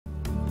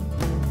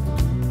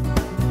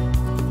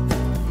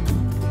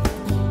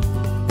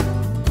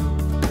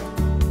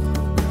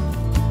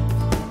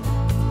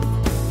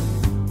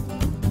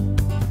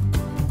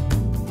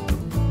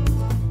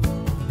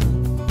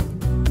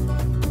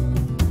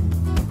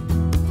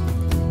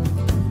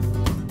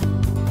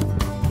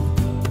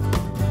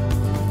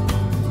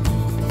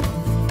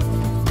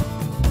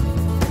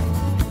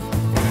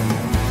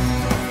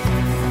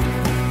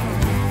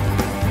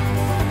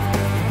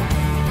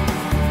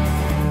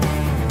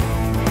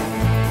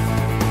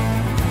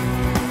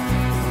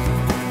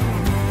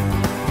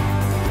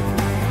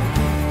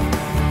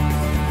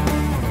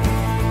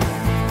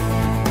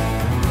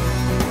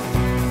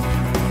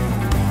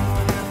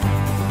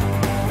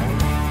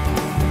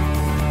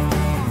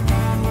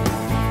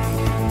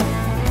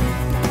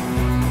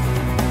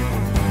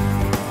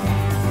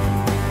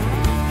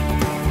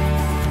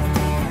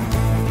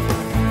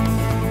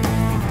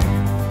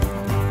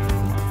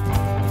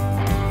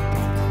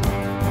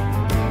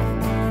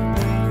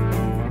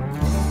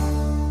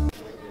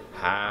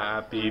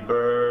Happy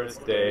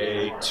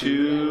birthday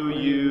to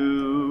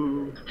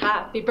you.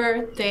 Happy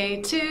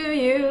birthday to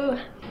you.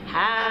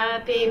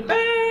 Happy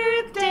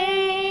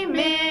birthday,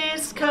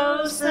 Miss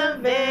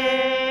Kosevich.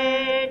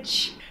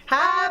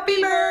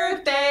 Happy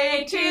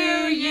birthday to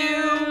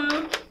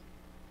you.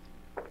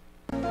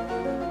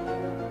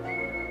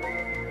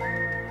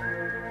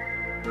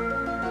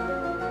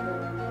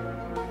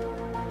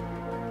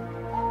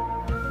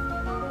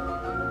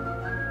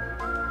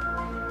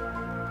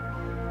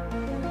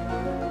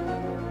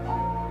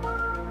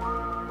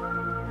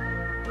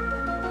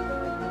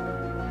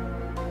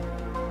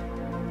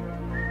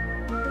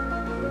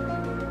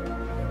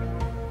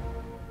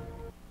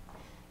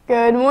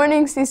 Good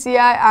morning,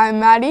 CCI. I'm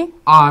Maddie.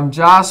 I'm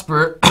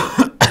Jasper.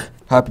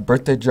 Happy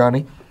birthday,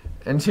 Johnny.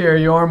 And here are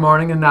your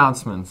morning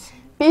announcements.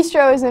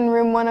 Bistro is in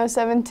room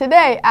 107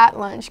 today at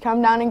lunch. Come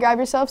down and grab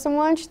yourself some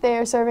lunch. They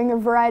are serving a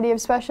variety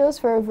of specials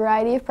for a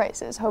variety of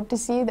prices. Hope to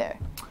see you there.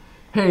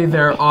 Hey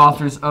there,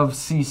 authors of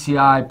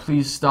CCI.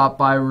 Please stop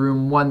by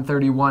room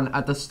 131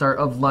 at the start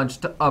of lunch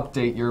to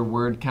update your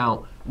word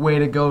count. Way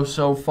to go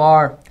so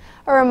far.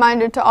 A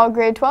reminder to all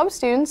grade 12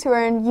 students who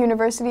are in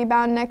university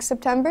bound next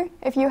September.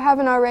 If you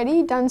haven't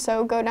already done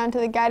so, go down to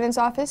the guidance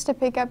office to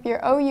pick up your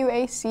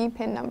OUAC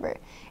PIN number.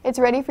 It's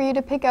ready for you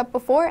to pick up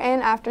before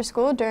and after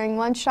school during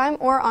lunchtime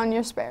or on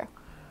your spare.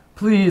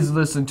 Please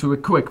listen to a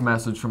quick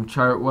message from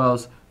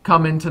Chartwell's.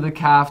 Come into the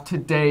caf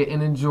today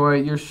and enjoy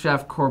your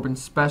Chef Corbin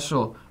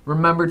special.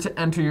 Remember to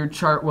enter your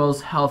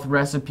Chartwell's Health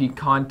Recipe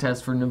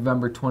Contest for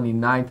November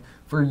 29th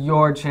for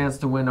your chance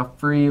to win a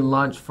free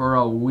lunch for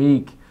a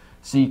week.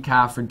 See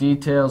CAF for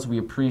details. We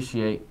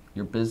appreciate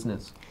your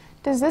business.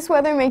 Does this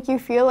weather make you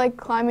feel like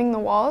climbing the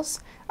walls?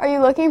 Are you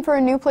looking for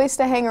a new place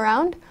to hang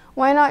around?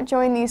 Why not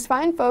join these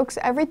fine folks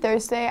every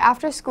Thursday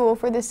after school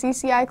for the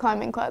CCI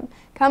Climbing Club?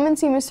 Come and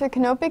see Mr.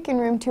 Kanopik in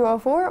room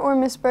 204 or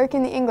Miss Burke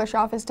in the English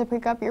office to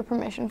pick up your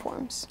permission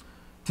forms.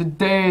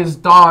 Today's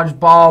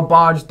dodgeball,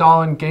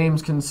 bodgeball, and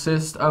games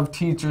consist of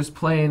teachers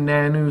playing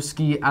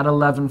Nanuski at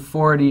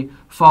 11:40,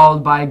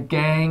 followed by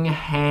Gang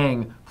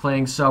Hang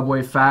playing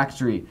Subway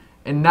Factory.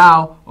 And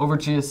now, over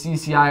to your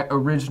CCI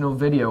original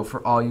video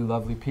for all you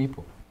lovely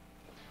people.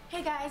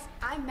 Hey guys,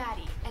 I'm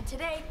Maddie, and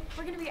today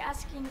we're going to be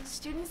asking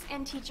students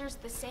and teachers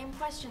the same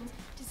questions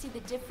to see the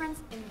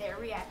difference in their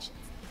reactions.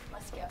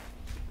 Let's go.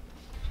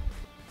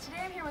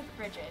 Today I'm here with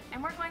Bridget,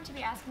 and we're going to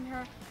be asking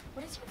her,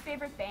 what is your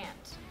favorite band?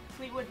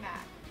 Fleetwood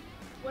Mac.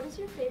 What is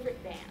your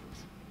favorite band?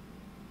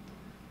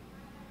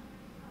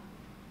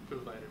 Foo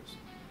Fighters.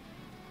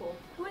 Cool.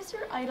 Who is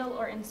your idol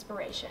or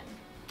inspiration?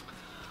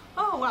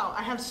 Oh, well,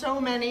 I have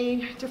so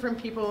many different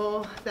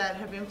people that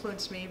have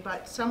influenced me,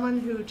 but someone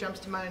who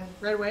jumps to mind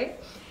right away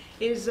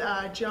is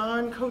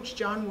Coach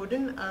John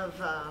Wooden of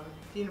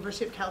the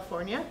University of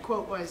California.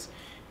 Quote was,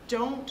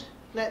 "Don't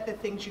let the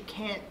things you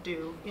can't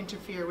do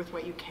interfere with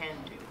what you can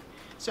do."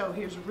 So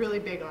he was really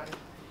big on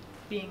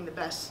being the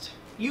best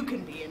you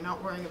can be and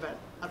not worrying about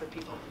other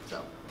people.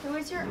 So, Who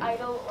is your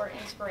idol or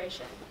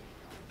inspiration?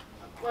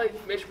 Like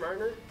Mitch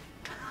Marner.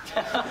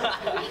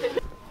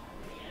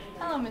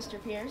 Hello, Mr.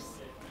 Pierce.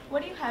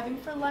 What are you having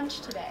for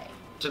lunch today?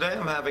 Today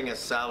I'm having a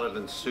salad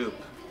and soup.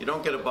 You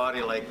don't get a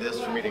body like this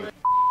from eating.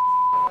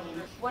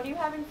 What are you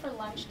having for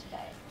lunch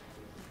today?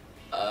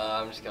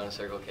 I'm just going to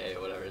Circle K,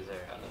 whatever is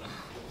there, I don't know.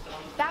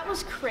 That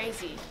was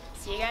crazy.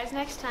 See you guys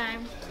next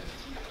time.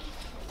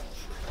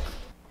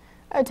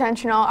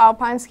 Attention all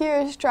alpine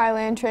skiers,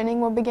 dryland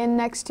training will begin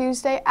next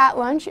Tuesday at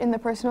lunch in the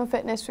personal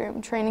fitness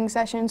room. Training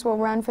sessions will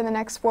run for the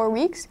next 4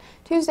 weeks,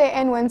 Tuesday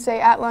and Wednesday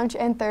at lunch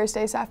and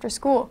Thursdays after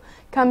school.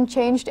 Come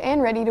changed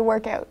and ready to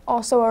work out.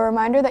 Also a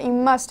reminder that you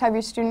must have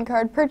your student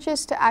card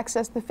purchased to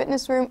access the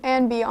fitness room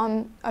and be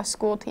on a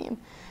school team.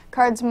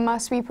 Cards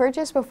must be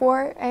purchased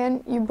before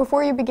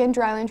you begin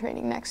dryland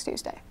training next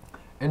Tuesday.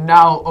 And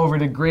now over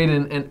to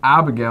Graydon and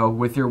Abigail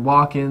with your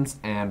walk-ins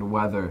and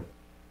weather.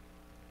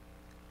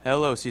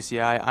 Hello,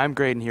 CCI. I'm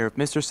Graydon here with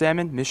Mr.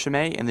 Salmon, Ms.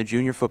 Chimay, and the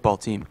junior football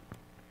team.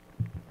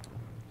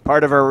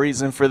 Part of our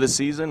reason for the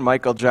season,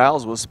 Michael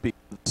Giles will speak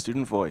with the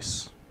student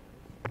voice.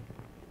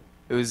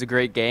 It was a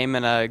great game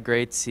and a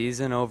great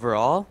season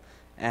overall,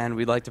 and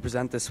we'd like to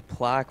present this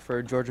plaque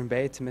for Georgian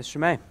Bay to Ms.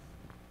 Chimay.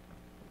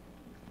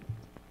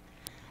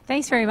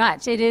 Thanks very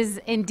much. It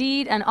is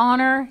indeed an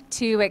honor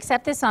to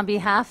accept this on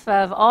behalf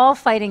of all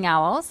Fighting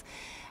Owls.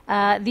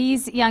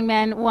 These young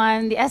men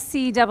won the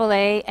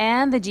SCAA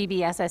and the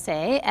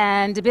GBSSA,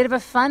 and a bit of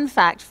a fun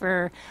fact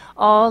for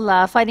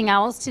all Fighting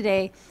Owls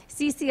today,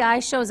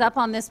 CCI shows up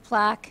on this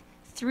plaque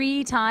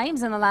 3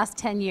 times in the last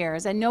 10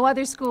 years, and no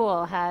other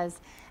school has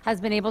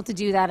been able to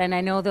do that, and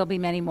I know there'll be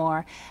many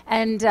more.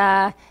 And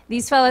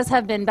these fellas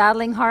have been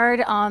battling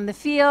hard on the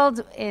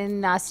field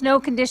in snow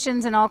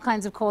conditions and all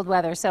kinds of cold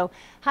weather. So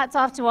hats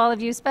off to all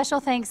of you.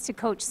 Special thanks to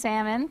Coach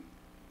Salmon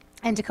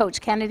and to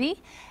Coach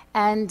Kennedy.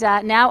 And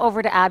now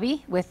over to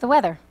Abby with the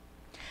weather.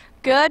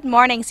 Good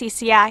morning,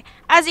 CCI.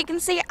 As you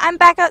can see, I'm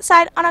back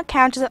outside on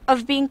account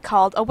of being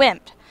called a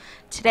wimp.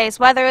 Today's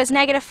weather is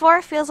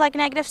 -4, feels like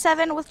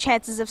 -7 with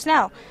chances of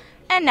snow.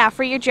 And now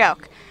for your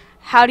joke.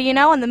 How do you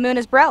know when the moon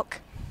is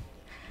broke?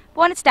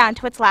 when it's down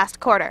to its last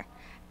quarter.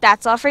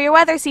 That's all for your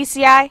weather,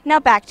 CCI. Now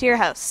back to your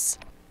hosts.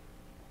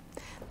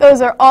 Those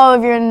are all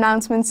of your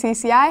announcements,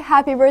 CCI.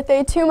 Happy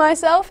birthday to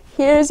myself.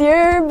 Here's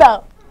your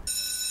bell.